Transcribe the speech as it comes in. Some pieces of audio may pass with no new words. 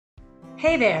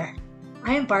Hey there,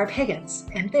 I am Barb Higgins,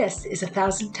 and this is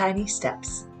 1,000 Tiny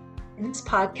Steps. In this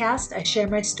podcast, I share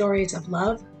my stories of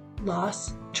love,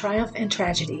 loss, triumph, and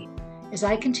tragedy as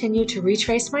I continue to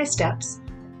retrace my steps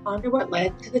and ponder what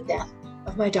led to the death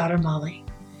of my daughter Molly.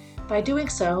 By doing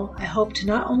so, I hope to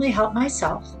not only help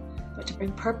myself, but to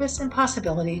bring purpose and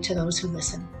possibility to those who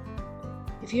listen.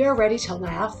 If you are ready to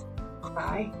laugh,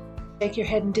 cry, shake your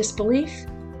head in disbelief,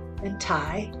 then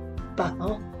tie,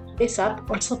 buckle, lace up,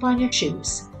 or slip on your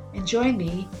shoes and join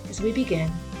me as we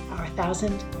begin our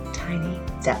 1,000 Tiny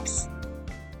Steps.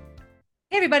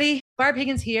 Hey everybody, Barb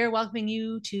Higgins here, welcoming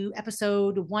you to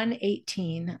episode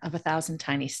 118 of 1,000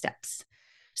 Tiny Steps.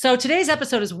 So today's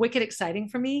episode is wicked exciting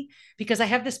for me because I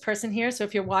have this person here. So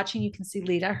if you're watching, you can see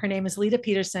Leda. Her name is Leda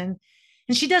Peterson,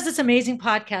 and she does this amazing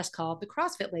podcast called The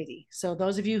CrossFit Lady. So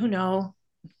those of you who know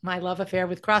my love affair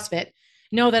with CrossFit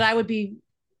know that I would be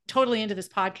totally into this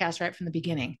podcast right from the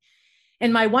beginning.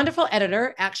 And my wonderful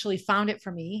editor actually found it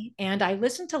for me. And I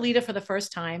listened to Leda for the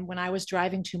first time when I was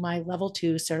driving to my level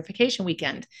 2 certification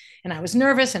weekend. And I was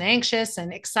nervous and anxious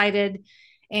and excited.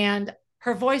 And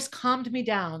her voice calmed me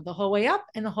down the whole way up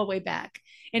and the whole way back.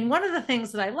 And one of the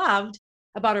things that I loved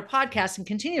about her podcast and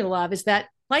continue to love is that,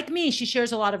 like me, she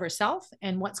shares a lot of herself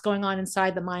and what's going on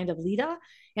inside the mind of Leda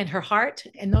and her heart.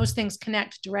 And those things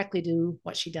connect directly to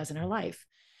what she does in her life.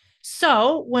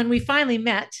 So when we finally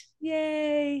met,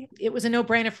 yay, it was a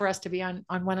no-brainer for us to be on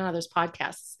one another's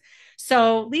podcasts.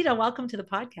 So Leda, welcome to the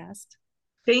podcast.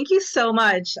 Thank you so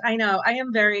much. I know I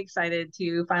am very excited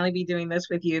to finally be doing this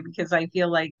with you because I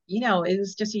feel like, it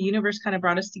was just a universe kind of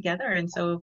brought us together. And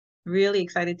so really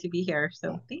excited to be here.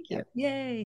 So thank you.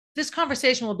 Yay. This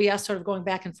conversation will be us sort of going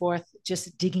back and forth,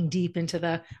 just digging deep into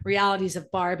the realities of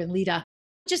Barb and Leda.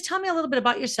 Just tell me a little bit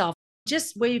about yourself,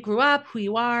 just where you grew up, who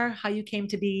you are, how you came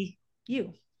to be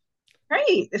you.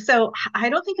 Great. So I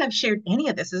don't think I've shared any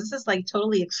of this. This is like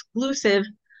totally exclusive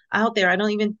out there. I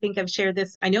don't even think I've shared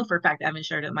this. I know for a fact I haven't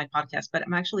shared it in my podcast, but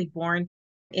I'm actually born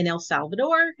in El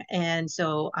Salvador. And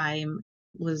so I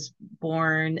was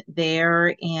born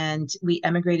there and we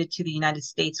emigrated to the United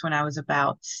States when I was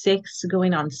about 6,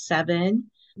 going on 7.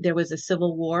 There was a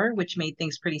civil war, which made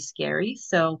things pretty scary.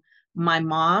 So my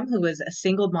mom, who was a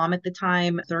single mom at the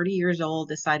time, 30 years old,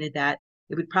 decided that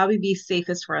it would probably be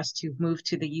safest for us to move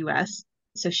to the US.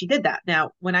 So she did that.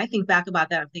 Now, when I think back about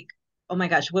that, I think, oh my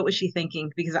gosh, what was she thinking?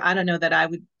 Because I don't know that I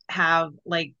would have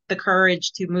like the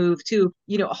courage to move to,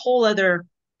 a whole other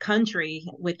country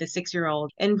with a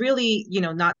 6-year-old and really,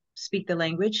 not speak the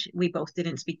language. We both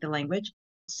didn't speak the language.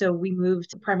 So we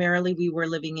moved primarily, we were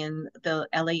living in the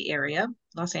LA area,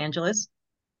 Los Angeles.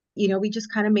 We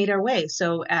just kind of made our way.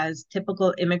 So as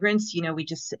typical immigrants,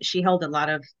 she held a lot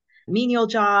of menial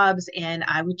jobs and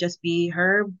I would just be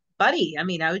her buddy. I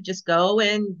mean, I would just go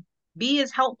and be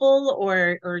as helpful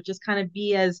or just kind of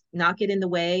be as not get in the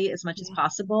way as much as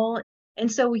possible.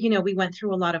 And so, we went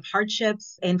through a lot of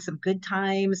hardships and some good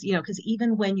times, because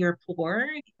even when you're poor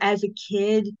as a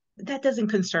kid, that doesn't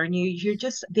concern you. You're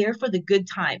just there for the good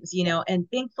times, and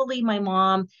thankfully my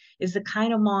mom is the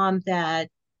kind of mom that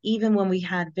even when we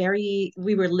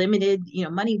were limited,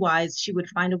 money wise, she would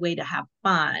find a way to have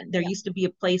fun. There used to be a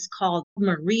place called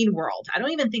Marine World. I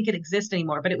don't even think it exists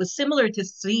anymore, but it was similar to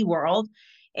Sea World.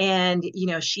 And,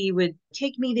 she would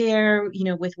take me there,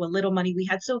 with what little money we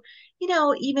had. So,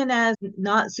 even as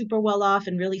not super well off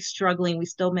and really struggling, we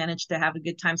still managed to have a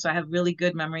good time. So I have really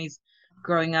good memories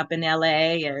growing up in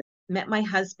LA and met my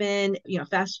husband,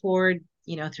 fast forward,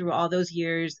 through all those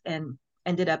years and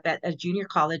ended up at a junior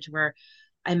college where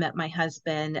I met my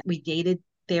husband. We dated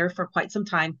there for quite some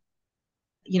time.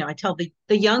 I tell the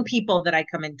young people that I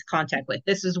come into contact with,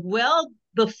 this is well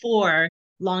before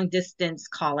long distance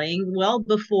calling, well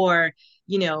before,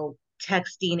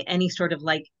 texting, any sort of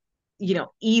like,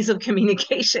 ease of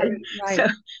communication. Right. So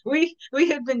we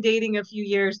had been dating a few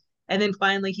years. And then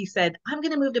finally he said, I'm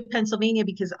going to move to Pennsylvania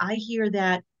because I hear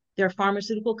that there are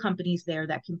pharmaceutical companies there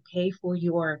that can pay for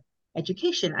your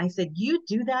education. I said, you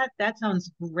do that? That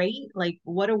sounds great. Like,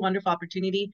 what a wonderful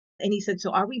opportunity. And he said,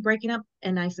 so are we breaking up?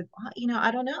 And I said, well, I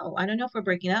don't know. I don't know if we're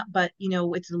breaking up, but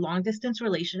it's a long distance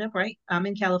relationship, right? I'm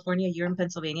in California, you're in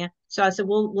Pennsylvania. So I said,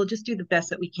 we'll just do the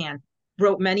best that we can.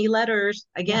 Wrote many letters.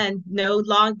 Again, no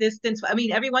long distance. I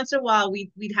mean, every once in a while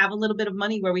we'd have a little bit of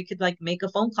money where we could like make a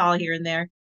phone call here and there.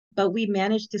 But we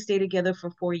managed to stay together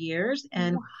for 4 years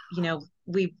and,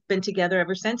 we've been together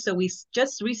ever since. So we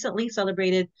just recently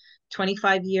celebrated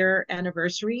 25-year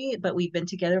anniversary, but we've been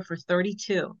together for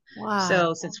 32. Wow.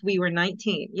 So since we were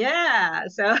 19. Yeah.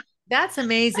 So that's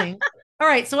amazing. All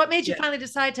right. So what made you finally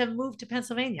decide to move to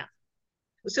Pennsylvania?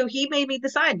 So he made me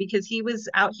decide because he was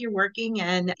out here working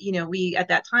and, we, at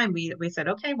that time, we said,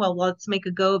 okay, well, let's make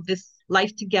a go of this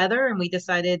life together. And we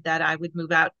decided that I would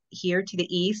move out here to the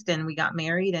East and we got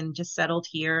married and just settled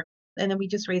here. And then we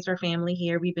just raised our family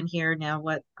here. We've been here now,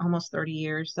 almost 30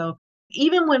 years. So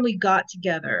even when we got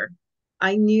together,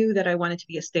 I knew that I wanted to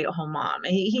be a stay-at-home mom.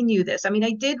 And he knew this. I mean,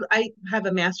 I have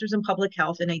a master's in public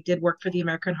health and I did work for the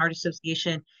American Heart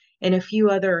Association and a few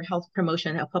other health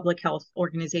promotion, public health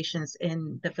organizations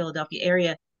in the Philadelphia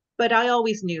area. But I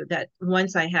always knew that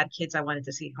once I had kids, I wanted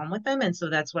to stay home with them. And so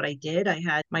that's what I did. I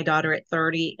had my daughter at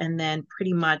 30 and then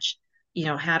pretty much,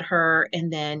 had her.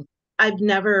 And then I've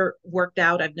never worked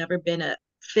out. I've never been a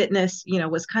fitness,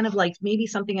 was kind of like maybe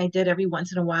something I did every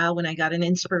once in a while when I got an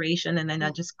inspiration and then I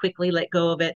just quickly let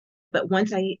go of it. But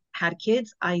once I had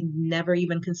kids, I never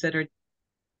even considered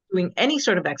doing any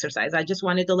sort of exercise. I just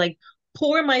wanted to like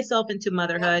pour myself into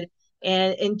motherhood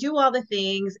and do all the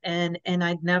things. And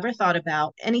I'd never thought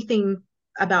about anything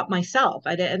about myself.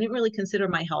 I didn't really consider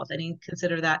my health. I didn't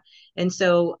consider that. And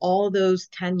so all those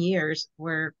 10 years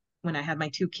were when I had my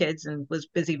two kids and was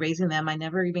busy raising them, I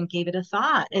never even gave it a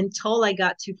thought until I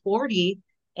got to 40.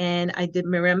 And I did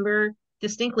remember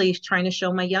distinctly trying to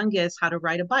show my youngest how to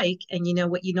ride a bike. And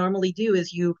what you normally do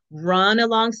is you run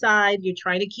alongside, you're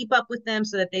trying to keep up with them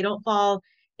so that they don't fall.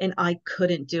 And I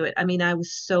couldn't do it. I mean, I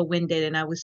was so winded and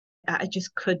I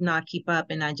just could not keep up.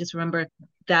 And I just remember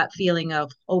that feeling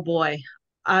of, oh boy,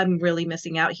 I'm really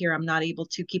missing out here. I'm not able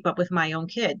to keep up with my own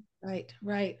kid. Right,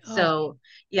 right. Oh. So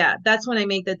yeah, that's when I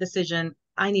made the decision.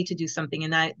 I need to do something.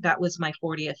 And that was my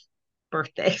 40th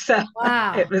birthday. So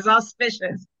wow. It was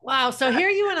auspicious. Wow. So here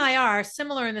you and I are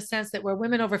similar in the sense that we're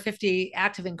women over 50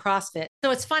 active in CrossFit.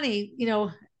 So it's funny,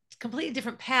 completely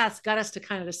different paths got us to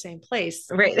kind of the same place.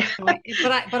 Right.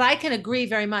 but I can agree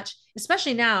very much,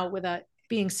 especially now with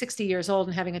being 60 years old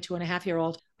and having a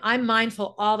 2.5-year-old. I'm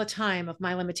mindful all the time of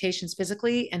my limitations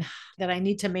physically and that I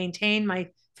need to maintain my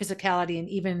physicality and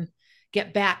even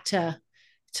get back to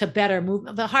better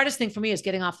movement. The hardest thing for me is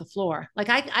getting off the floor. Like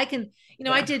I can,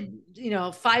 I did,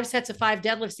 5 sets of 5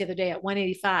 deadlifts the other day at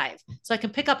 185. So I can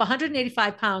pick up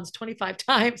 185 pounds 25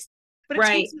 times, but it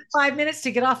takes me 5 minutes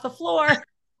to get off the floor.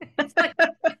 Like...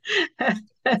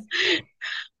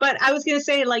 But I was going to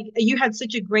say, like, you had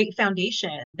such a great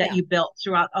foundation that you built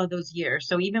throughout all those years.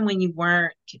 So even when you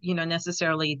weren't,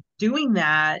 necessarily doing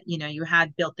that, you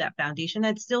had built that foundation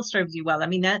that still serves you well. I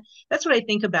mean, that's what I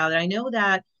think about it. I know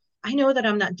that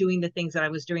I'm not doing the things that I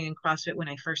was doing in CrossFit when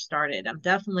I first started. I'm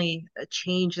definitely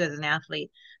changed as an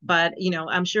athlete, but,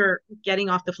 I'm sure getting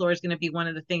off the floor is going to be one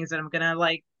of the things that I'm going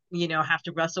to have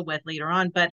to wrestle with later on.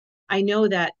 But I know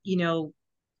that,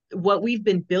 what we've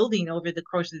been building over the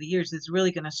course of the years is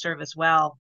really going to serve us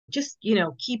well. Just,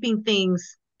 keeping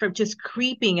things from just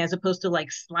creeping as opposed to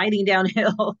like sliding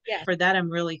downhill. Yeah. For that, I'm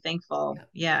really thankful.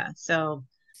 Yeah. So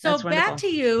back to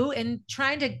you and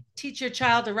trying to teach your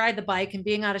child to ride the bike and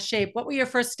being out of shape. What were your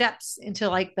first steps into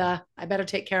like I better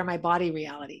take care of my body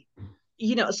reality?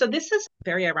 So this is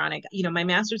very ironic. My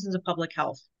master's is in public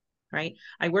health, right?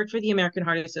 I worked for the American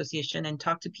Heart Association and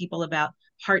talked to people about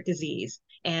heart disease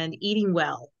and eating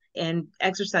well and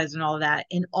exercise and all of that.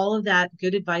 And all of that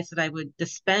good advice that I would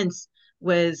dispense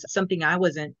was something I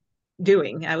wasn't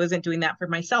doing. I wasn't doing that for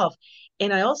myself.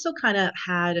 And I also kind of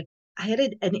had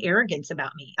an arrogance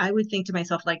about me. I would think to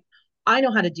myself, like, I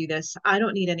know how to do this. I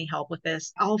don't need any help with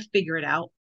this. I'll figure it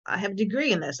out. I have a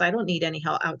degree in this. I don't need any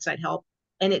help, outside help.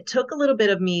 And it took a little bit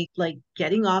of me like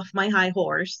getting off my high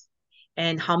horse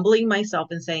and humbling myself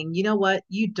and saying, you know what,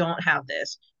 you don't have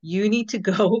this. You need to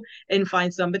go and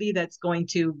find somebody that's going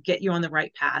to get you on the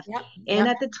right path. And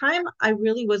at the time, I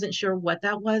really wasn't sure what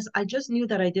that was. I just knew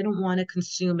that I didn't want to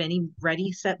consume any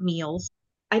ready set meals.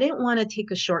 I didn't want to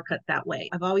take a shortcut that way.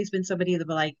 I've always been somebody that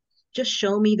like, just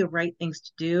show me the right things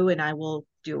to do and I will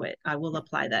do it. I will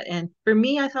apply that. And for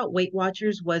me, I thought Weight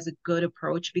Watchers was a good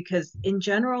approach because in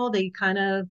general, they kind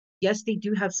of, yes, they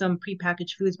do have some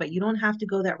prepackaged foods, but you don't have to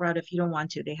go that route if you don't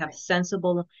want to. They have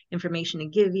sensible information to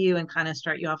give you and kind of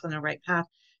start you off on the right path.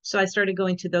 So I started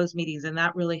going to those meetings and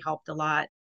that really helped a lot.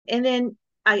 And then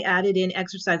I added in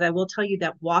exercise. I will tell you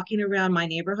that walking around my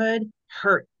neighborhood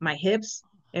hurt my hips.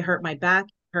 It hurt my back,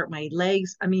 hurt my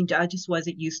legs. I mean, I just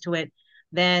wasn't used to it.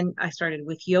 Then I started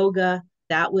with yoga.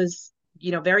 That was,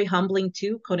 very humbling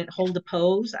too. Couldn't hold a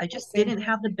pose. I just didn't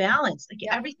have the balance. Like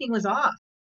everything was off.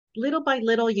 Little by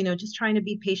little, just trying to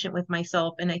be patient with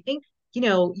myself. And I think,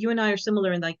 you and I are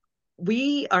similar in like,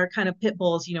 we are kind of pit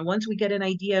bulls, once we get an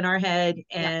idea in our head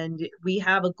and we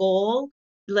have a goal,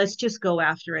 let's just go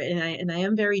after it. And I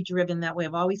am very driven that way.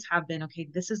 I've always have been. Okay,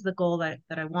 this is the goal that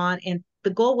I want. And the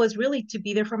goal was really to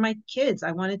be there for my kids.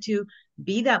 I wanted to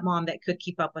be that mom that could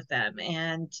keep up with them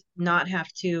and not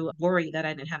have to worry that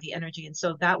I didn't have the energy. And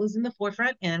so that was in the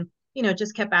forefront, and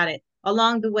just kept at it.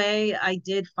 Along the way, I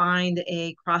did find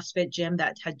a CrossFit gym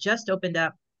that had just opened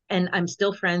up, and I'm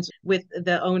still friends with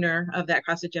the owner of that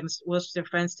CrossFit gym. We're still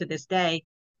friends to this day.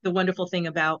 The wonderful thing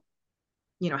about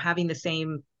having the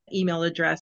same email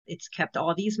address, it's kept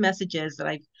all these messages that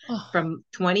I've Oh, from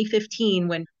 2015,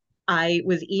 when I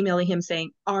was emailing him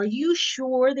saying, "Are you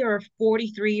sure there are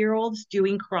 43-year-olds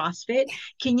doing CrossFit?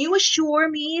 Can you assure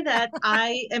me that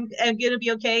I am going to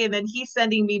be okay?" And then he's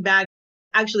sending me back.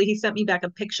 Actually, he sent me back a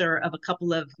picture of a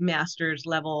couple of master's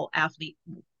level athlete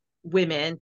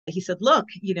women. He said, "Look,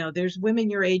 there's women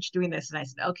your age doing this." And I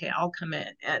said, "Okay, I'll come in."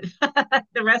 And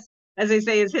the rest, as they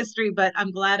say, is history. But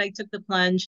I'm glad I took the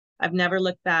plunge. I've never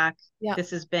looked back. yeah.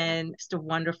 This has been just a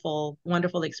wonderful,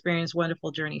 wonderful experience, wonderful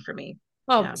journey for me.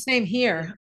 Oh, Yeah. same Yeah.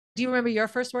 here. Do you remember your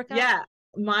first workout? Yeah.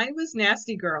 Mine was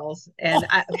Nasty Girls, and Oh,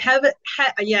 I have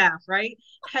yeah, right.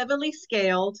 Heavily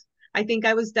scaled. I think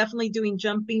I was definitely doing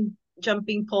jumping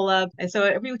pull up. And so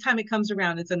every time it comes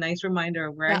around, it's a nice reminder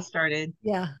of where I yeah, started.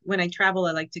 yeah. When I travel,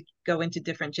 I like to go into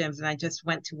different gyms, and I just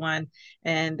went to one,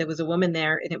 and there was a woman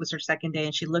there, and it was her second day,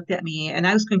 and she looked at me, and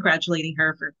I was congratulating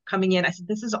her for coming in. I said,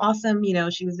 "This is awesome."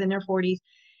 She was in her 40s,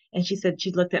 and she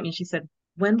looked at me and she said,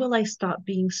 "When will I stop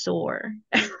being sore?"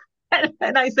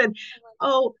 And I said,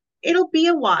 "Oh, it'll be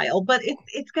a while, but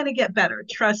it's going to get better.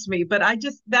 Trust me." But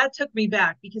that took me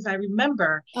back, because I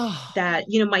remember Oh, that,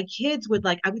 my kids would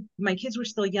my kids were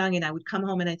still young, and I would come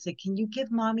home and I'd say, "Can you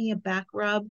give mommy a back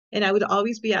rub?" And I would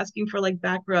always be asking for like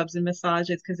back rubs and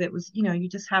massages, because it was, you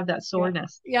just have that yeah.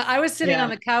 soreness. Yeah, I was sitting on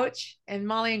Yeah. the couch and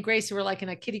Molly and Gracie were like in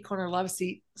a kitty corner love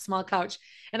seat, small couch.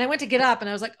 And I went to get up and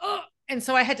I was like, oh, and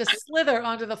so I had to slither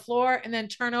onto the floor and then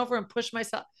turn over and push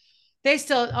myself. They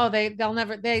still, oh, they'll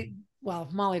never, well,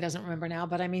 Molly doesn't remember now,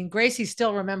 but I mean, Gracie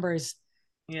still remembers.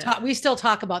 Yeah. We still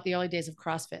talk about the early days of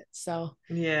CrossFit. So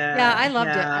yeah, Yeah. I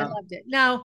loved it. I Yeah. loved it.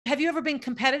 Now, have you ever been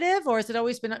competitive or has it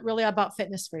always been really about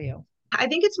fitness for you? I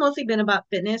think it's mostly been about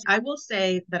fitness. I will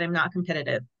say that I'm not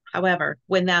competitive. However,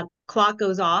 when that clock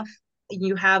goes off,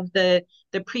 you have the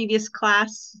previous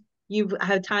class, you've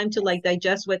had time to like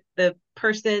digest what the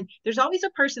person, there's always a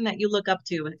person that you look up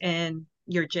to in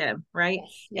your gym, right?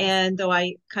 Yes, yes. And though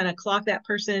I kind of clock that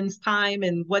person's time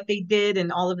and what they did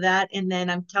and all of that, and then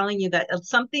I'm telling you that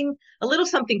a little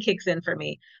something kicks in for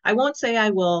me. I won't say I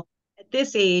will at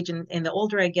this age, and the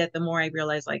older I get, the more I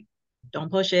realize, like, don't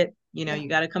push it. Yeah. You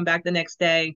got to come back the next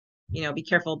day. Be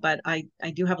careful. But I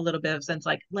do have a little bit of sense,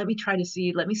 like, let me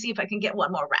see if I can get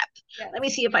one more rep. Yes. Let me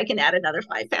see if I can add another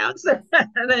 5 pounds. Yes.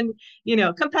 And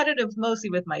then, competitive mostly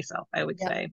with myself, I would Yep.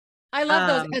 say. I love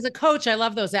those Um, as a coach. I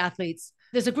love those athletes.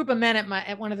 There's a group of men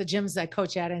at one of the gyms I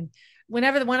coach at, and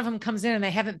whenever one of them comes in and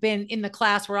they haven't been in the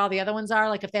class where all the other ones are,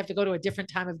 like if they have to go to a different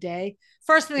time of day,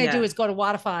 first thing they do yeah, is go to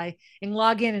Wodify and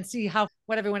log in and see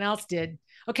what everyone else did.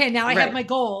 Okay, now I have right. my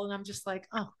goal, and I'm just like,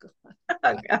 oh, Oh,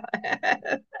 God, God.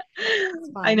 it's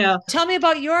I fine. know. Tell me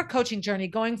about your coaching journey,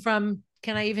 going from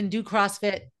can I even do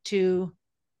CrossFit to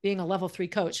being a level 3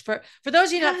 coach. For those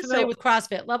of you not Yeah. familiar So, with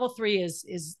CrossFit, level 3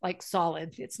 is like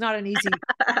solid. It's not an easy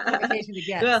certification to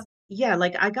get. well, yeah,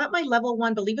 like I got my level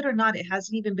one, believe it or not, it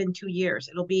hasn't even been 2 years.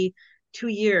 It'll be 2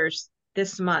 years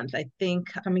this month. I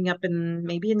think coming up in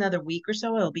maybe another week or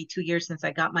so, it'll be 2 years since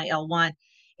I got my L1.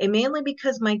 And mainly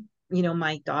because my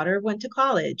daughter went to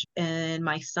college, and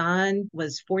my son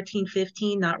was 14,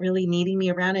 15, not really needing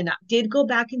me around. And I did go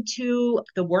back into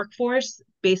the workforce,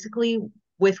 basically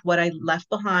with what I left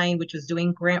behind, which was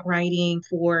doing grant writing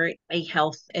for a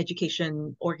health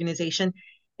education organization.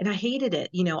 And I hated it.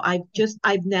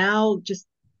 I've now just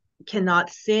cannot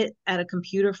sit at a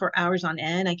computer for hours on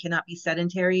end. I cannot be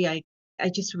sedentary. I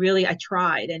just really, I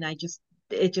tried, and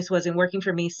it just wasn't working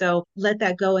for me. So let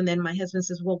that go. And then my husband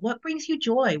says, "Well, what brings you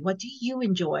joy? What do you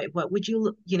enjoy? What would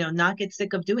you, not get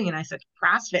sick of doing?" And I said,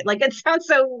 "CrossFit." Like, it sounds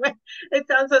so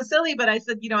silly, but I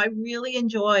said, I really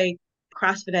enjoy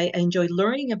CrossFit. I enjoy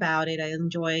learning about it. I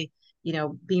enjoy,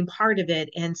 being part of it.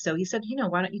 And so he said,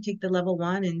 "Why don't you take the level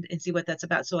one and see what that's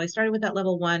about?" So I started with that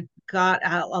level one, got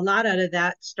a lot out of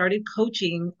that, started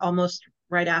coaching almost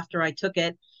right after I took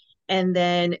it. And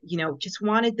then, just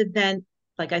wanted to then,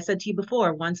 like I said to you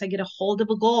before, once I get a hold of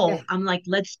a Yeah. goal, I'm like,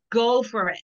 let's go for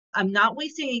it. I'm not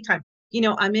wasting any time.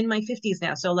 I'm in my 50s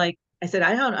now. So, like I said,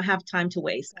 I don't have time to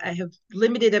waste. I have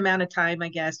limited amount of time, I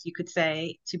guess you could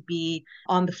say, to be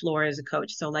on the floor as a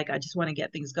coach. So, like, I just want to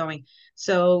get things going.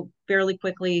 So fairly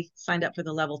quickly signed up for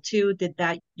the level two, did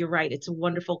that. You're right. It's a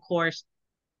wonderful course.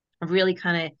 really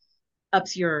kind of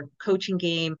ups your coaching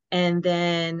game. And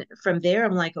then from there,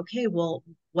 I'm like, okay, well,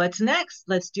 what's next?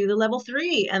 Let's do the level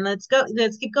 3 and let's go.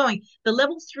 Let's keep going. The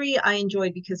level 3 I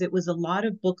enjoyed because it was a lot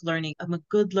of book learning. I'm a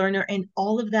good learner. And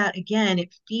all of that, again,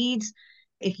 it feeds.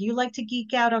 If you like to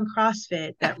geek out on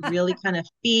CrossFit, that really kind of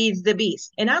feeds the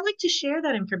beast. And I like to share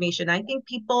that information. I think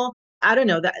people, I don't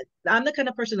know, that I'm the kind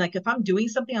of person, like if I'm doing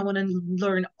something, I want to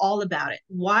learn all about it.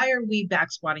 Why are we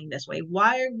back squatting this way?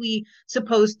 Why are we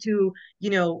supposed to,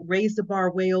 raise the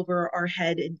bar way over our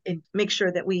head and make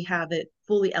sure that we have it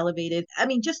fully elevated? I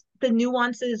mean, just the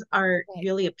nuances are Right.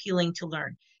 really appealing to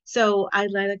learn. So I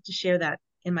like to share that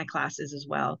in my classes as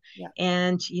well. Yeah.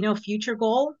 And, future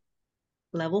goal,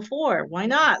 level 4. Why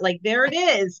not? Like, there it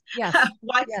is. Yes.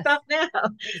 Why Yes. stop now? So,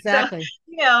 Exactly.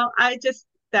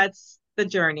 that's the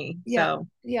journey. Yeah. So,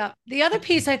 Yeah. The other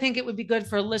piece I think it would be good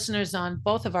for listeners on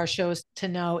both of our shows to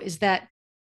know is that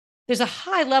there's a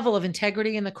high level of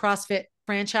integrity in the CrossFit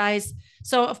franchise.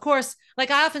 So, of course,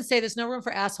 like I often say, there's no room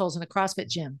for assholes in a CrossFit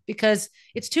gym because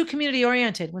it's too community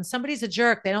oriented. When somebody's a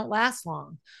jerk, they don't last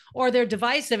long, or they're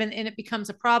divisive and it becomes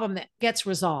a problem that gets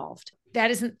resolved.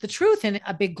 That isn't the truth in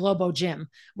a big Globo gym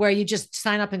where you just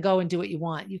sign up and go and do what you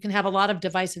want. You can have a lot of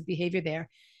divisive behavior there.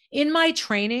 In my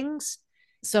trainings,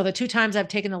 so the 2 times I've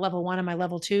taken the level 1 and my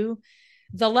level 2,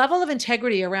 the level of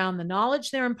integrity around the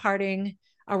knowledge they're imparting,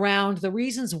 around the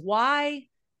reasons why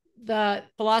the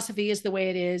philosophy is the way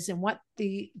it is and what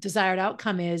the desired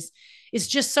outcome is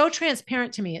just so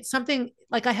transparent to me. It's something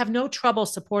like I have no trouble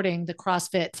supporting the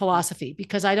CrossFit philosophy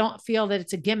because I don't feel that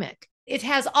it's a gimmick. It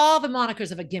has all the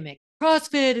monikers of a gimmick.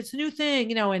 CrossFit, it's a new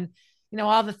thing, and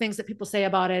all the things that people say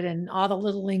about it and all the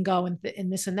little lingo and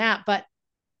this and that. But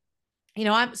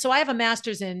I have a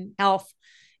master's in health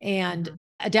and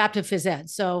adaptive phys ed.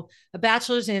 So a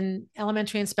bachelor's in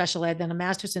elementary and special ed, then a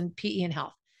master's in PE and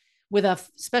health with a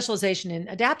specialization in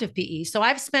adaptive PE. So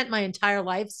I've spent my entire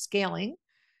life scaling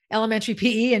elementary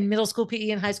PE and middle school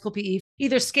PE and high school PE,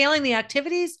 either scaling the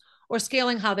activities or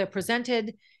scaling how they're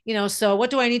presented. So what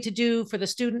do I need to do for the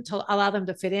student to allow them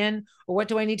to fit in? Or what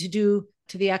do I need to do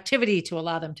to the activity to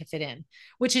allow them to fit in,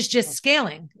 which is just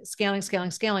scaling.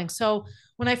 So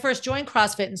when I first joined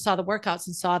CrossFit and saw the workouts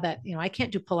and saw that, I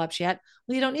can't do pull-ups yet.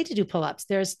 Well, you don't need to do pull-ups.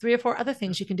 There's 3 or 4 other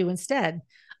things you can do instead.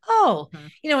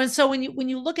 And so when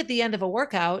you look at the end of a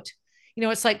workout,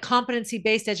 it's like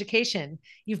competency-based education.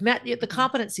 You've met the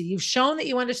competency. You've shown that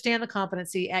you understand the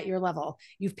competency at your level.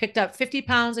 You've picked up 50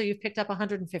 pounds or you've picked up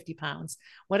 150 pounds.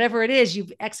 Whatever it is,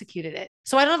 you've executed it.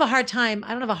 So I don't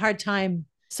have a hard time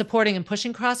supporting and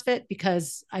pushing CrossFit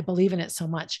because I believe in it so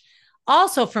much.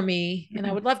 Also for me, and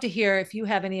I would love to hear if you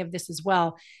have any of this as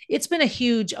well, it's been a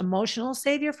huge emotional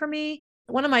savior for me.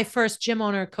 One of my first gym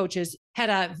owner coaches had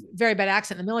a very bad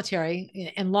accident in the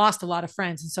military and lost a lot of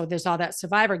friends. And so there's all that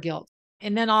survivor guilt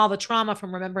and then all the trauma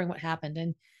from remembering what happened.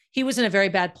 And he was in a very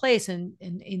bad place and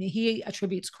he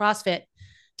attributes CrossFit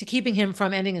to keeping him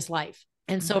from ending his life.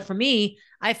 And so for me,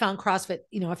 I found CrossFit,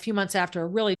 a few months after a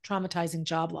really traumatizing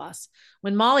job loss.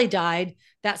 When Molly died,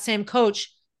 that same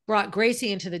coach brought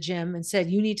Gracie into the gym and said,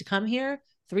 you need to come here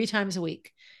 3 times a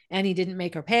week. And he didn't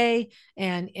make her pay.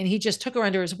 And he just took her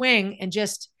under his wing and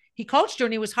he coached her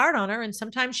and he was hard on her. And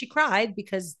sometimes she cried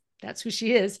because that's who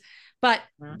she is. But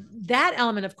that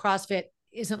element of CrossFit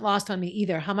isn't lost on me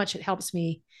either, how much it helps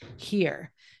me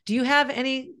here. Do you have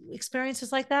any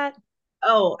experiences like that?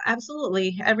 Oh,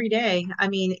 absolutely. Every day. I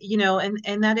mean,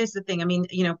 and that is the thing. I mean,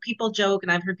 people joke,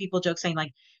 and I've heard people joke saying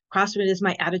like CrossFit is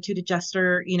my attitude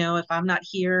adjuster. If I'm not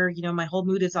here, my whole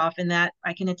mood is off, and that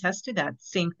I can attest to that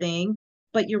same thing.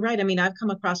 But you're right. I mean, I've come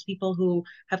across people who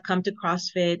have come to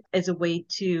CrossFit as a way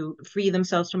to free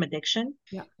themselves from addiction,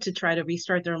 to try to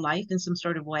restart their life in some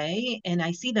sort of way. And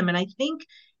I see them, and I think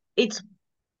it's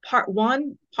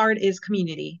one part is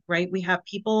community, right? We have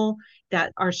people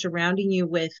that are surrounding you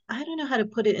with, I don't know how to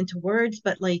put it into words,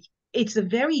 but like it's a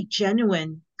very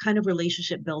genuine kind of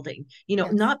relationship building,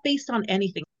 not based on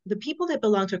anything. The people that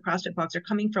belong to a CrossFit box are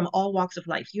coming from all walks of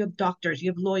life. You have doctors, you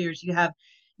have lawyers, you have,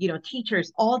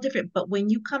 teachers, all different. But when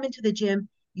you come into the gym,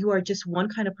 you are just one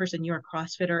kind of person. You're a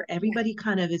CrossFitter. Everybody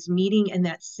kind of is meeting in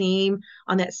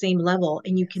on that same level.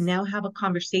 And you can now have a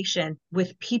conversation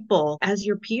with people as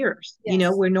your peers,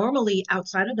 where normally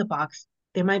outside of the box,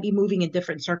 they might be moving in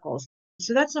different circles.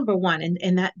 So that's number one.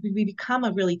 And that we become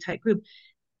a really tight group.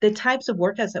 The types of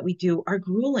workouts that we do are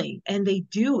grueling, and they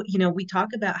do, we talk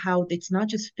about how it's not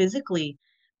just physically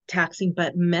taxing,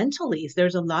 but mentally.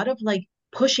 There's a lot of like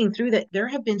pushing through that. There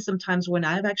have been some times when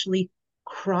I've actually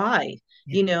cried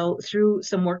through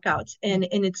some workouts. And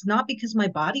it's not because my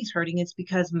body's hurting. It's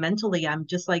because mentally I'm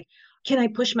just like, can I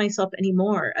push myself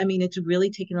anymore? I mean, it's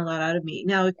really taken a lot out of me.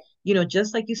 Now,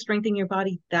 just like you strengthen your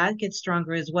body, that gets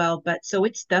stronger as well. But so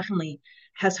it's definitely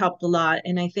has helped a lot.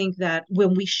 And I think that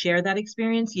when we share that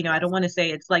experience, I don't want to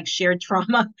say it's like shared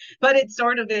trauma, but it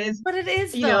sort of is, But it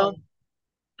is you though. know,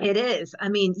 it is. I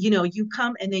mean, you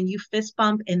come and then you fist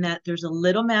bump, and that there's a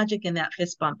little magic in that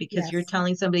fist bump because you're Yes,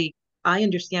 telling somebody, I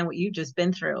understand what you've just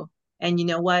been through. And you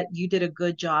know what? You did a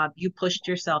good job. You pushed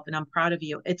yourself, and I'm proud of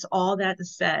you. It's all that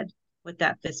is said with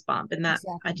that fist bump. And that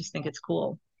I exactly. just think it's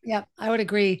cool. Yeah, I would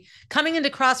agree. Coming into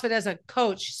CrossFit as a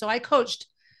coach, so I coached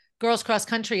girls cross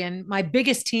country, and my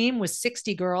biggest team was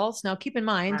 60 girls. Now, keep in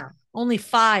mind, Wow. only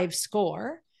 5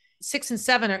 score. 6 and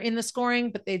 7 are in the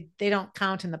scoring, but they don't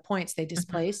count in the points they Mhm.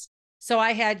 displace. So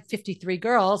I had 53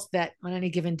 girls that on any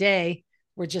given day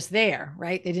were just there,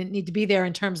 right? They didn't need to be there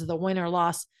in terms of the win or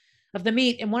loss of the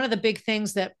meet. And one of the big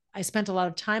things that I spent a lot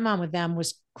of time on with them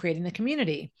was creating the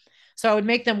community. So I would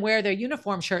make them wear their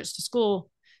uniform shirts to school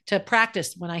to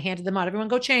practice when I handed them out. Everyone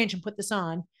go change and put this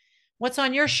on. What's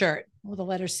on your shirt? Well, the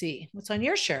letter C. What's on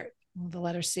your shirt? Well, the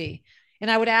letter C. And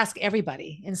I would ask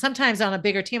everybody. And sometimes on a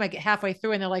bigger team, I get halfway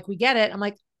through and they're like, we get it. I'm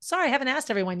like, sorry, I haven't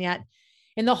asked everyone yet.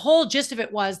 And the whole gist of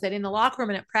it was that in the locker room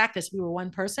and at practice, we were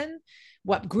one person.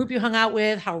 What group you hung out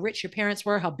with, how rich your parents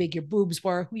were, how big your boobs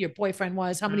were, who your boyfriend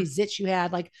was, how many zits you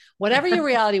had, like whatever your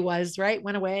reality was, right?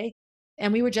 Went away.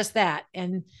 And we were just that.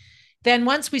 And then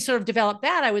once we sort of developed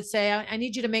that, I would say, I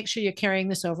need you to make sure you're carrying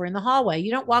this over in the hallway. You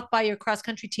don't walk by your cross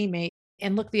country teammate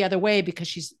and look the other way because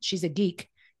she's a geek.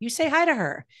 You say hi to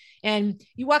her. And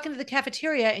you walk into the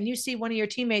cafeteria and you see one of your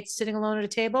teammates sitting alone at a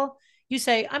table. You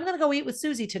say, I'm going to go eat with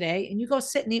Susie today. And you go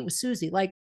sit and eat with Susie.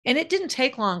 Like, and it didn't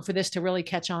take long for this to really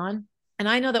catch on. And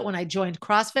I know that when I joined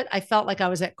CrossFit, I felt like I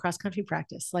was at cross country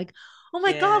practice. Like, oh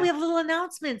my God, we Yeah. have little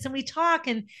announcements and we talk.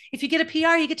 And if you get a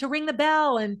PR, you get to ring the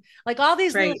bell and like all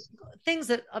these little Right. things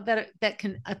that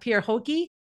can appear hokey.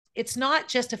 It's not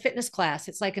just a fitness class.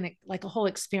 It's like a whole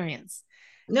experience.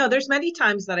 No, there's many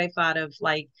times that I thought of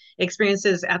like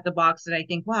experiences at the box that I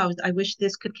think, wow, I wish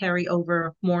this could carry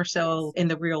over more so Yes. in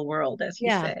the real world, as you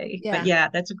Yeah. say. But Yeah. yeah,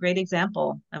 that's a great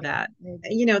example of that.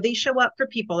 They show up for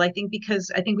people, I think,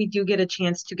 because I think we do get a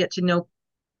chance to get to know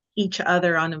each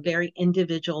other on a very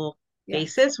individual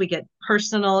Yes. basis. We get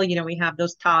personal, we have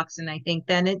those talks. And I think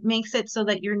then it makes it so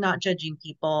that you're not judging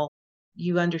people.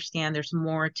 You understand there's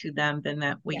more to them than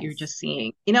that what you're Yes. just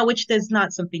seeing, which is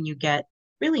not something you get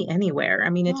really anywhere. I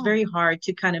mean, it's No. very hard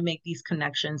to kind of make these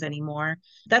connections anymore.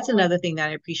 That's Totally. another thing that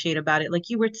I appreciate about it.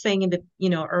 Like you were saying in the,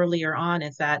 earlier on,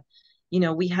 is that,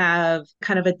 we have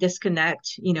kind of a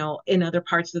disconnect, in other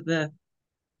parts of the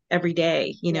every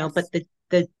day, but Yes.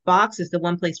 the box is the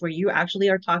one place where you actually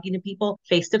are talking to people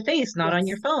face to face, not on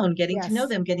your Yes. phone, getting to know Yes.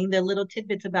 them, getting the little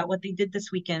tidbits about what they did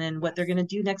this weekend and what they're Yes. going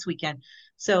to do next weekend.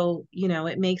 So,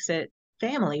 it makes it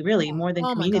family really Yeah. more than Oh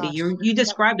my community. gosh. You Yep.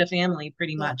 described a family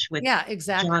pretty Yep. much with Yeah, John,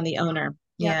 exactly. the owner.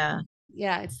 Yep. Yeah.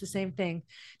 Yeah, it's the same thing.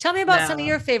 Tell me about some of No.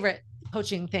 your favorite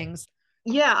coaching things.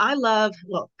 Yeah,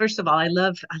 well, first of all, I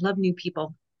love new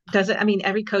people. I mean,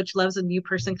 every coach loves a new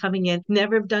person coming in,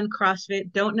 never have done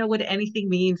CrossFit, don't know what anything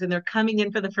means, and they're coming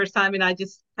in for the first time. And I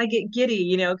get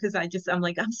giddy, because I'm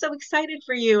like, I'm so excited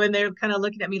for you. And they're kind of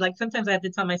looking at me like sometimes I have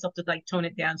to tell myself to like tone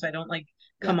it down so I don't like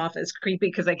Yeah. come off as creepy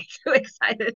because I get too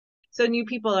excited. So new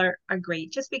people are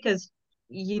great just because,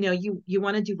 you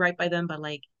want to do right by them. But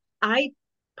like, I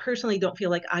personally don't feel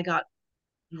like I got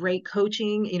great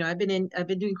coaching. I've been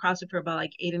doing CrossFit for about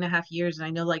like 8.5 years, and I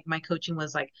know like my coaching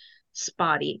was like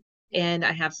spotty and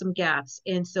I have some gaps.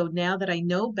 And so now that I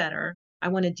know better, I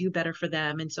want to do better for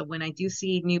them. And so when I do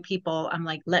see new people, I'm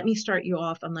like, let me start you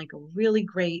off. I'm like a really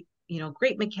great,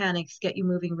 great mechanics, get you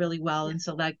moving really well. Yeah. And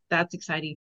so that's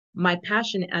exciting. My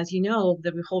passion, as you know,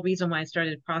 the whole reason why I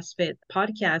started CrossFit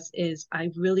podcast is I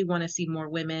really want to see more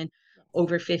women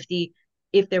over 50.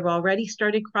 If they've already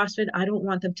started CrossFit, I don't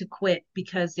want them to quit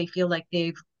because they feel like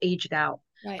they've aged out.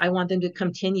 Right. I want them to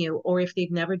continue. Or if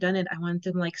they've never done it, I want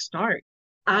them like start.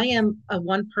 I Yes. am a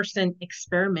one person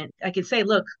experiment. I could say,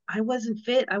 look, I wasn't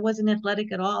fit. I wasn't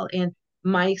athletic at all. And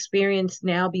my experience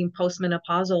now being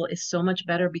postmenopausal is so much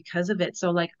better because of it.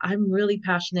 So like, I'm really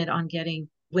passionate on getting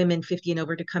women 50 and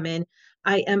over to come in.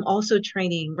 I am also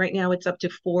training right now. It's up to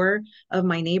 4 of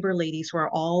my neighbor ladies who are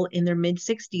all in their mid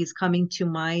 60s coming to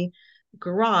my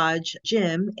garage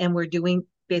gym, and we're doing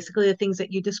basically the things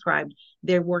that you described.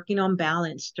 They're working on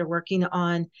balance, they're working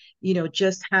on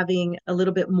just having a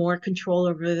little bit more control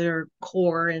over their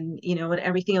core and and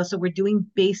everything else. So we're doing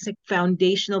basic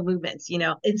foundational movements,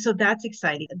 and so that's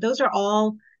exciting. Those are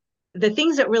all the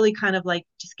things that really kind of like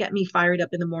just get me fired up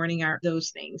in the morning are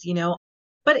those things,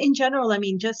 But in general, I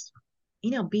mean, just,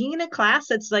 being in a class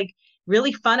that's like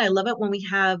really fun. I love it when we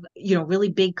have, really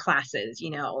big classes,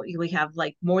 we have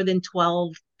like more than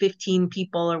 12, 15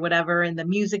 people or whatever, and the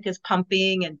music is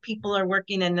pumping and people are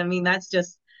working. And I mean, that's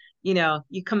just,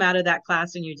 you come out of that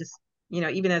class and you just,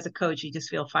 even as a coach, you just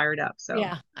feel fired up. So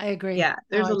Yeah, I agree. yeah,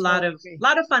 No, there's I a lot totally of agree.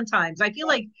 lot of fun times. I feel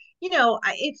Yeah. like,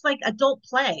 it's like adult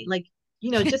play. Like,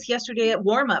 just yesterday at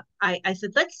warm up, I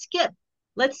said, let's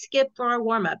skip for our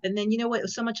warm up. And then, you know what, it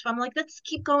was so much fun. I'm like, let's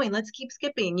keep going. Let's keep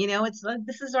skipping. It's like,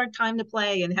 this is our time to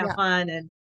play and have Yeah. fun. And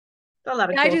a lot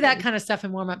of Yeah, I cool do that things. kind of stuff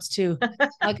in warm-ups too.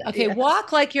 Like, okay, Yeah.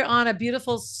 walk like you're on a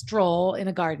beautiful stroll in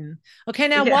a garden. Okay,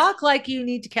 now Yeah. walk like you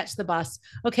need to catch the bus.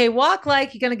 Okay, walk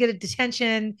like you're going to get a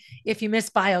detention if you miss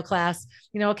bio class.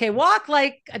 Okay, walk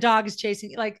like a dog is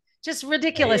chasing you, like just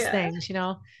ridiculous Yeah. things,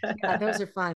 Yeah, those are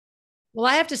fun. Well,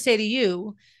 I have to say to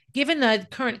you, given the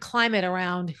current climate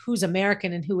around who's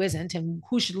American and who isn't, and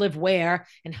who should live where,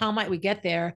 and how might we get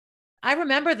there, I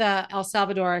remember the El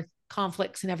Salvador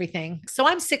conflicts and everything. So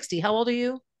I'm 60. How old are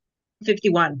you?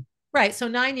 51. Right. So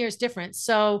 9 years difference.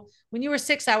 So when you were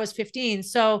 6, I was 15.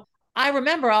 So I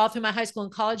remember all through my high school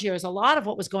and college years, a lot of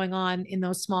what was going on in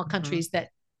those small Mhm. countries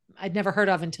that I'd never heard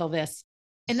of until this.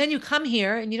 And then you come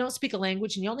here and you don't speak a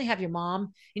language and you only have your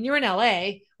mom and you're in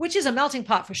LA, which is a melting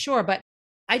pot for sure. But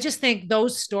I just think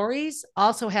those stories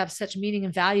also have such meaning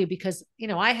and value because,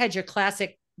 I had your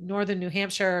classic Northern New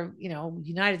Hampshire,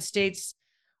 United States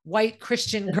white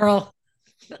Christian girl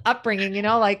upbringing,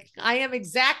 like I am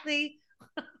exactly,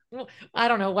 I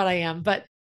don't know what I am, but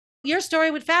your story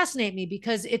would fascinate me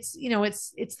because it's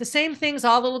the same things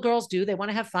all little girls do. They want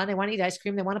to have fun, they want to eat ice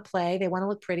cream, they want to play, they want to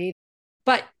look pretty.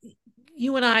 But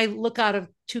you and I look out of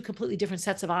two completely different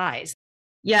sets of eyes.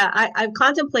 Yeah, I've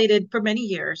contemplated for many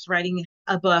years writing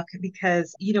a book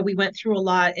because, we went through a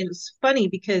lot. It was funny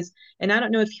because, and I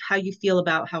don't know if how you feel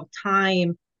about how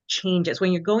time changes.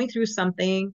 When you're going through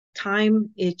something,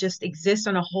 time, it just exists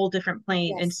on a whole different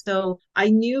plane. And Yes. so I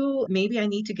knew maybe I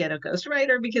need to get a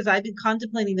ghostwriter because I've been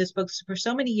contemplating this book for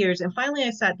so many years. And finally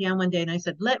I sat down one day and I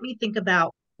said, let me think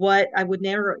about what I would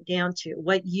narrow it down to,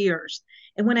 what years.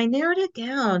 And when I narrowed it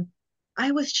down,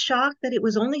 I was shocked that it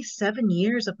was only 7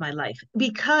 years of my life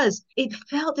because it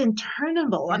felt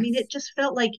interminable. I mean, Yes. it just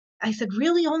felt like I said,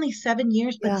 really only 7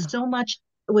 years, but Yeah. so much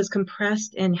was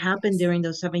compressed and happened Yes. during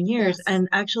those 7 years. Yes. And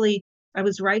actually, I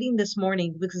was writing this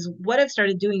morning because what I've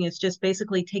started doing is just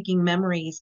basically taking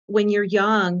memories when you're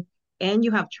young and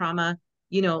you have trauma,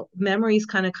 memories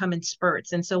kind of come in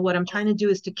spurts. And so what I'm trying to do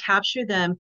is to capture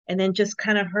them and then just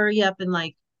kind of hurry up and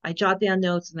like I jot down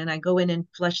notes and then I go in and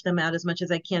flesh them out as much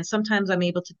as I can. Sometimes I'm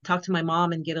able to talk to my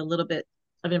mom and get a little bit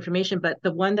of information, but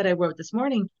the one that I wrote this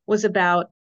morning was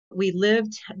about we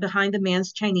lived behind the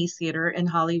Man's Chinese Theater in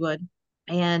Hollywood,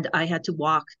 and I had to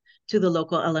walk to the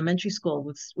local elementary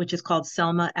school, which is called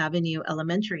Selma Avenue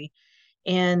Elementary.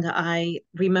 And I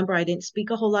remember I didn't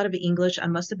speak a whole lot of English. I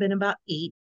must have been about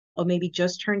 8 or maybe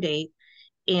just turned 8,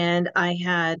 and I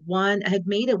had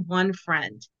made it one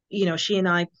friend. She and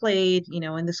I played,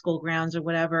 in the school grounds or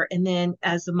whatever. And then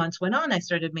as the months went on, I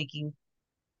started making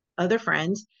other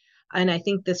friends. And I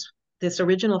think this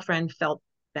original friend felt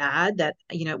bad that,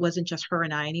 it wasn't just her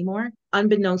and I anymore.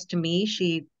 Unbeknownst to me,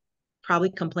 she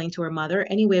probably complained to her mother.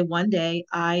 Anyway, one day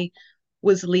I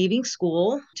was leaving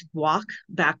school to walk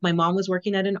back. My mom was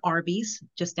working at an Arby's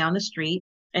just down the street,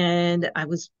 and I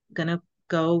was gonna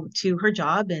go to her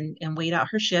job and wait out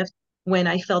her shift when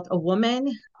I felt a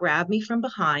woman grab me from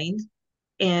behind,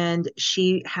 and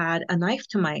she had a knife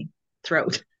to my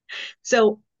throat.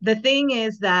 So the thing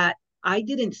is that I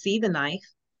didn't see the knife,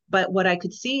 but what I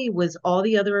could see was all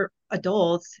the other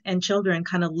adults and children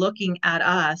kind of looking at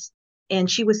us. And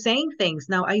she was saying things.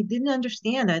 Now, I didn't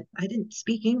understand. I didn't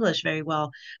speak English very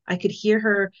well. I could hear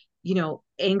her,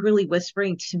 angrily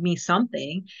whispering to me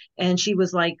something. And she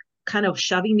was like kind of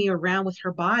shoving me around with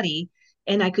her body.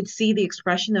 And I could see the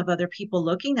expression of other people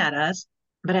looking at us,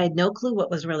 but I had no clue what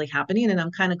was really happening. And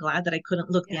I'm kind of glad that I couldn't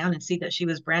look Yeah. down and see that she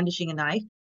was brandishing a knife.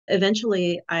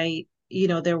 Eventually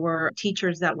there were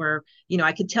teachers that were,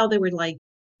 I could tell they were like,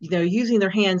 using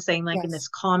their hands saying like in Yes. this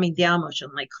calming down motion,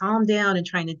 like calm down and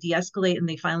trying to de-escalate. And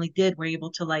they finally did, were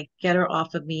able to like get her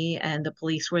off of me, and the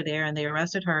police were there and they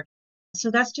arrested her. So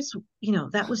that's just,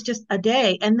 that was just a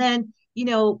day. And then,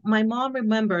 my mom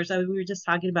remembers, we were just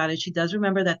talking about it. She does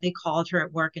remember that they called her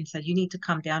at work and said, you need to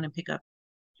come down and pick up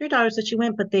your daughter. So she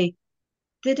went, but they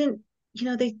didn't,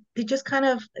 they just kind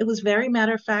of, it was very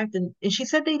matter of fact. And she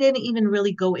said they didn't even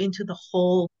really go into the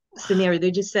whole scenario.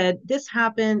 They just said this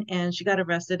happened and she got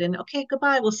arrested and okay,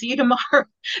 goodbye. We'll see you tomorrow.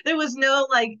 There was no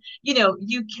like,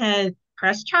 you can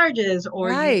press charges or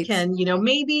you Right. can,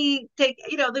 maybe take,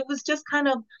 there was just kind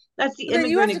of, that's the But then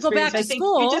you have immigrant to go experience. back I to think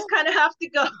you just school. kind of have to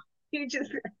go. You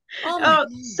just, Oh my oh,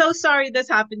 so gosh. sorry this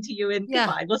happened to you and Yeah.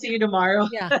 goodbye. We'll see you tomorrow.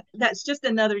 Yeah. That's just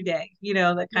another day,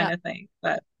 that Yeah. kind of thing.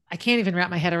 But I can't even wrap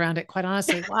my head around it, quite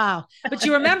honestly. Wow. But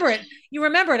you remember it. You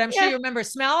remember it. I'm sure yeah, you remember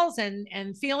smells and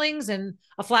feelings and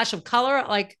a flash of color.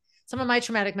 Like some of my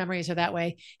traumatic memories are that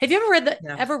way. Have you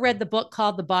yeah. ever read the book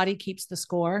called The Body Keeps the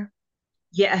Score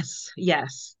Yes.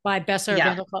 by Besser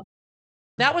Yeah. Van?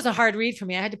 That was a hard read for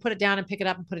me. I had to put it down and pick it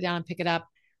up and put it down and pick it up.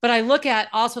 But I look at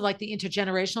also like the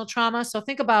intergenerational trauma. So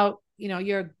think about,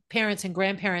 your parents and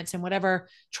grandparents and whatever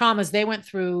traumas they went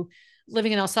through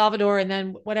living in El Salvador and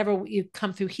then whatever you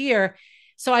come through here.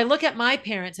 So I look at my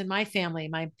parents and my family,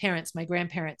 my parents, my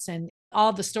grandparents, and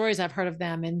all the stories I've heard of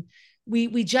them. And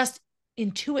we just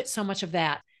intuit so much of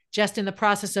that just in the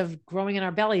process of growing in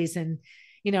our bellies and,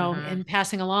 and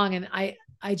passing along. And I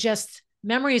just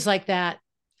memories like that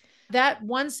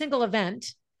one single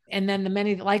event and then the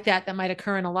many like that might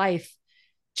occur in a life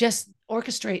just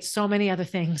orchestrate so many other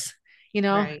things,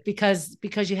 Right. because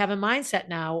you have a mindset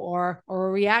now or a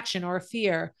reaction or a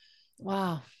fear.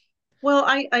 Wow. Well,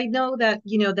 I know that,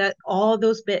 that all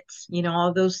those bits,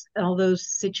 all those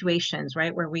situations,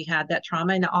 right, where we had that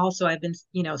trauma. And also I've been,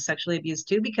 sexually abused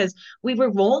too, because we were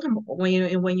vulnerable.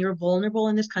 When you're vulnerable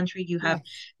in this country, you have Yes.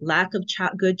 lack of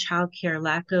good childcare,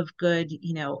 lack of good,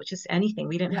 just anything.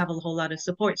 We didn't Yeah. have a whole lot of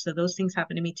support. So those things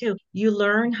happened to me too. You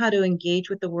learn how to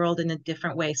engage with the world in a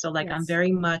different way. So like I'm Yes.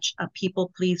 very much a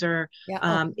people pleaser. Yeah.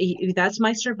 Oh, That's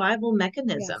my survival yes.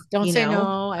 mechanism, Don't say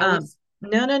no. I always,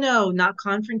 no, not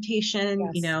confrontation,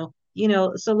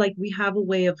 yes. so like we have a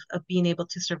way of being able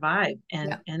to survive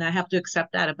and Yeah. I have to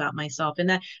accept that about myself. And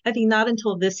that I think not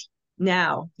until this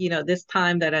now, this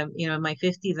time that I'm, in my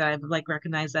 50s, I've like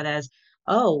recognized that as,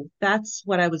 oh, that's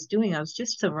what I was doing. I was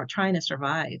just trying to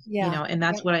survive, Yeah. and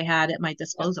that's Yep. what I had at my Yep.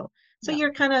 disposal. So Yep.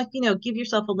 you're kind of, give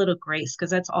yourself a little grace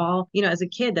because that's all, as a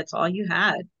kid, that's all you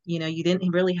had. You didn't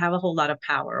really have a whole lot of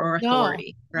power or No,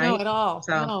 authority, no, right? at all.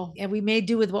 So, No. And we made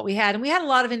do with what we had. And we had a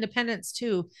lot of independence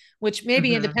too, which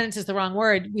maybe mhm. independence is the wrong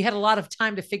word. We had a lot of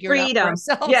time to figure it out for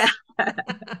Freedom. Yeah.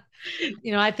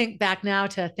 ourselves. I think back now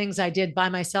to things I did by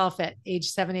myself at age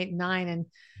 7, 8, and 9. And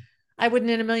I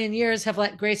wouldn't in a million years have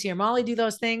let Gracie or Molly do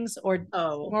those things, or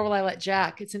Oh, nor will I let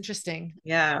Jack. It's interesting.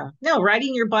 yeah. No,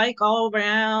 riding your bike all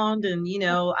around and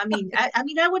I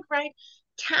mean I would ride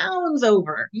towns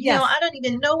over. Yes. I don't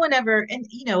even no one ever and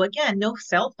again, no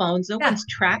cell phones, no Yeah. one's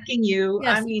tracking you.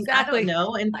 I Yes, mean, I don't exactly.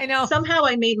 know. And I know. somehow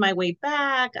I made my way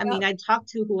back. I mean, Yep. I talked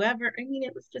to whoever. I mean,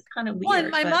 it was just kind of Well, and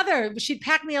weird, my but mother, she'd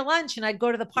pack me a lunch and I'd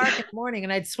go to the park in the morning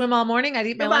and I'd swim all morning. I'd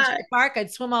eat my lunch at goodbye. the park.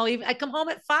 I'd swim all evening. I'd come home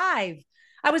at 5.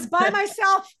 I was by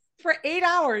myself for 8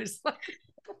 hours.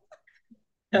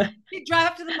 She'd drive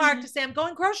up to the park to say, I'm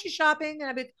going grocery shopping. And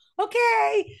I'd be,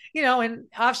 okay, and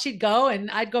off she'd go. And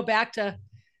I'd go back to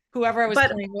whoever I was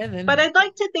But playing with. but And I'd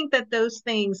like to think that those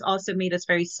things also made us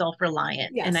very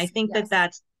self-reliant. And I yes, think that yes,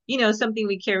 that's, something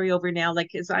we carry over now. Like,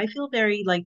 is I feel very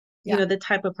like, yeah, the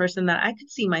type of person that I could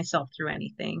see myself through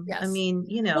anything. I yes. mean,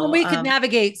 Well, we could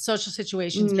navigate social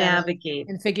situations better navigate.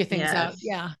 and figure things out.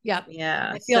 Yes. Yeah, yeah.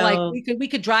 Yeah. I feel like So we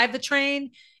could drive the train,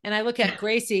 and I look at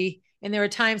Gracie, and there are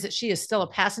times that she is still a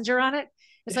passenger on it.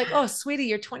 It's like, oh, sweetie,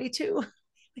 you're 22.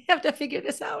 We have to figure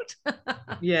this out.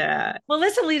 yeah, Well,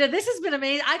 listen, Leda, this has been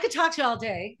amazing. I could talk to you all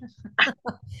day. I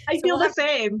So feel the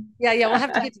same. yeah, we'll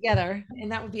have to get together,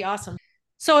 and that would be awesome.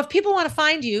 So, if people want to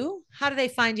find you, how do they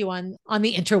find you on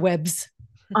the interwebs?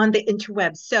 On the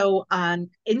interwebs. So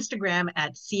on Instagram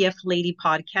at CF Lady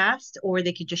Podcast, or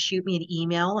they could just shoot me an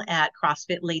email at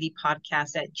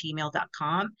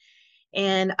CrossFitLadyPodcast@gmail.com.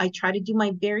 And I try to do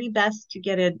my very best to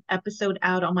get an episode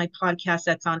out on my podcast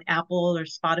that's on Apple or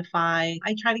Spotify.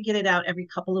 I try to get it out every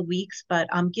couple of weeks, but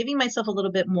I'm giving myself a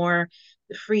little bit more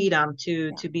freedom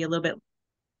to be a little bit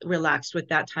relaxed with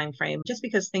that time frame, just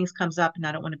because things comes up and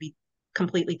I don't want to be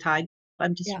completely tied.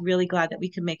 I'm just Yeah, really glad that we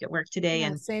could make it work today.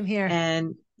 yeah, same here.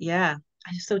 And yeah,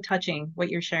 it's so touching what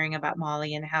you're sharing about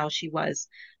Molly and how she was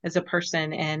as a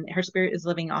person, and her spirit is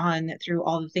living on through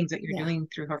all the things that you're Yeah, doing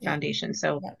through her yeah, foundation.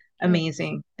 So yeah.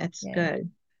 amazing. That's Yeah. good.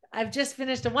 I've just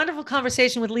finished a wonderful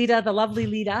conversation with Leda, the lovely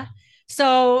Leda.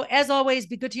 So, as always,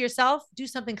 be good to yourself, do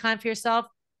something kind for yourself.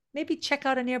 Maybe check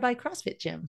out a nearby CrossFit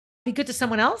gym. Be good to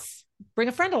someone else. Bring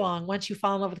a friend along once you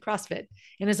fall in love with CrossFit.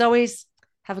 And as always,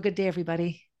 have a good day,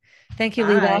 everybody. Thank you,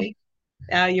 Leda.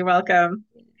 Bye. You're welcome.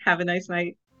 Have a nice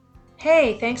night.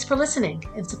 Hey, thanks for listening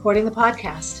and supporting the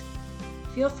podcast.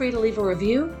 Feel free to leave a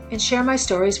review and share my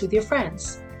stories with your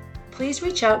friends. Please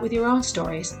reach out with your own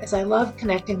stories, as I love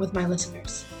connecting with my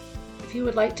listeners. If you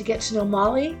would like to get to know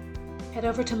Molly, head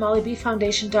over to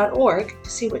mollybfoundation.org to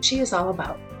see what she is all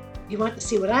about. If you want to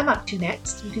see what I'm up to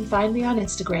next, you can find me on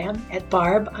Instagram at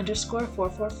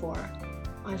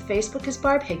barb_444, on Facebook as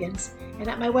Barb Higgins, and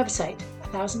at my website,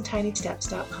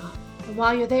 1000tinysteps.com. And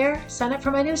while you're there, sign up for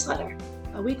my newsletter,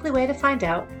 a weekly way to find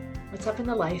out what's up in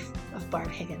the life of Barb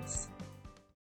Higgins.